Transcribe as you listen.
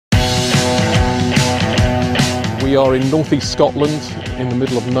We are in northeast Scotland, in the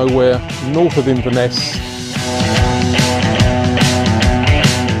middle of nowhere, north of Inverness.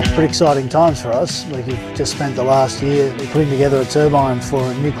 Pretty exciting times for us. We've just spent the last year putting together a turbine for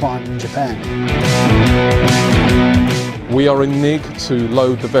a new client in Japan. We are in Nig to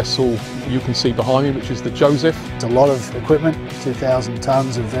load the vessel you can see behind me, which is the Joseph. It's a lot of equipment, 2,000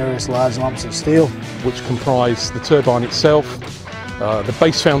 tonnes of various large lumps of steel. Which comprise the turbine itself, the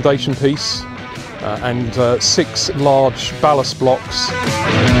base foundation piece, and 6 large ballast blocks.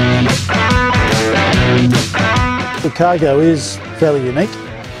 The cargo is fairly unique,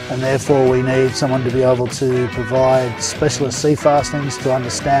 and therefore we need someone to be able to provide specialist sea fastenings to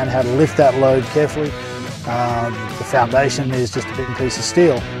understand how to lift that load carefully. The foundation is just a big piece of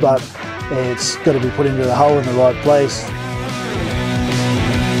steel, but it's got to be put into the hull in the right place.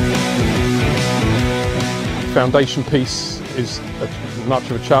 Foundation piece is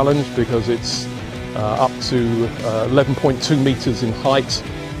much of a challenge because it's up to 11.2 metres in height,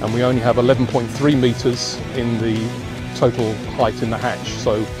 and we only have 11.3 metres in the total height in the hatch,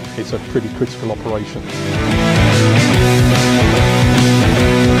 so it's a pretty critical operation.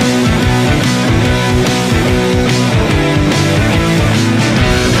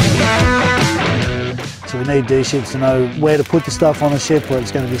 So we need D-ships to know where to put the stuff on the ship, where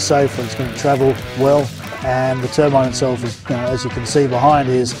it's going to be safe, where it's going to travel well. And the turbine itself is, as you can see behind,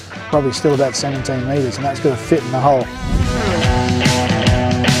 is probably still about 17 metres, and that's going to fit in the hull.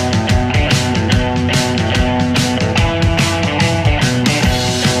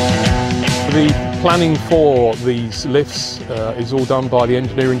 The planning for these lifts is all done by the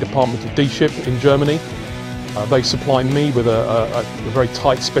engineering department of dship in Germany. They supply me with a very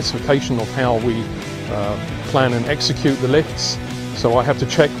tight specification of how we plan and execute the lifts. So I have to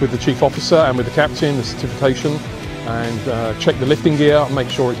check with the chief officer and with the captain the certification, and check the lifting gear, make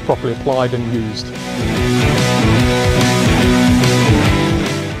sure it's properly applied and used.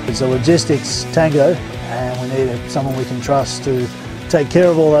 It's a logistics tango, and we need someone we can trust to take care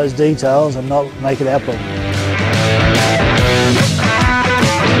of all those details and not make it our problem.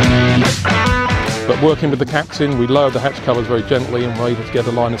 But working with the captain, we lowered the hatch covers very gently and were able to get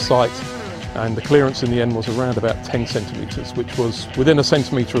a line of sight, and the clearance in the end was around about 10 centimetres, which was within a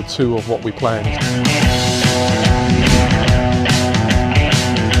centimetre or 2 of what we planned.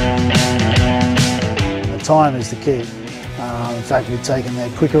 The time is the key. In fact, we've taken their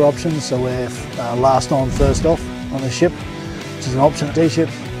quicker options, so we're last on, first off on the ship, which is an option that D-ship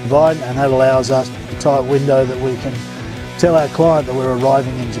provide, and that allows us a tight window that we can tell our client that we're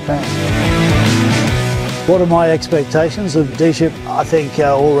arriving in Japan. What are my expectations of D-ship? I think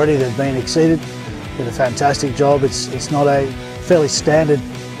already they've been exceeded. Did a fantastic job. It's not a fairly standard,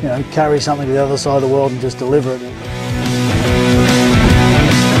 carry something to the other side of the world and just deliver it.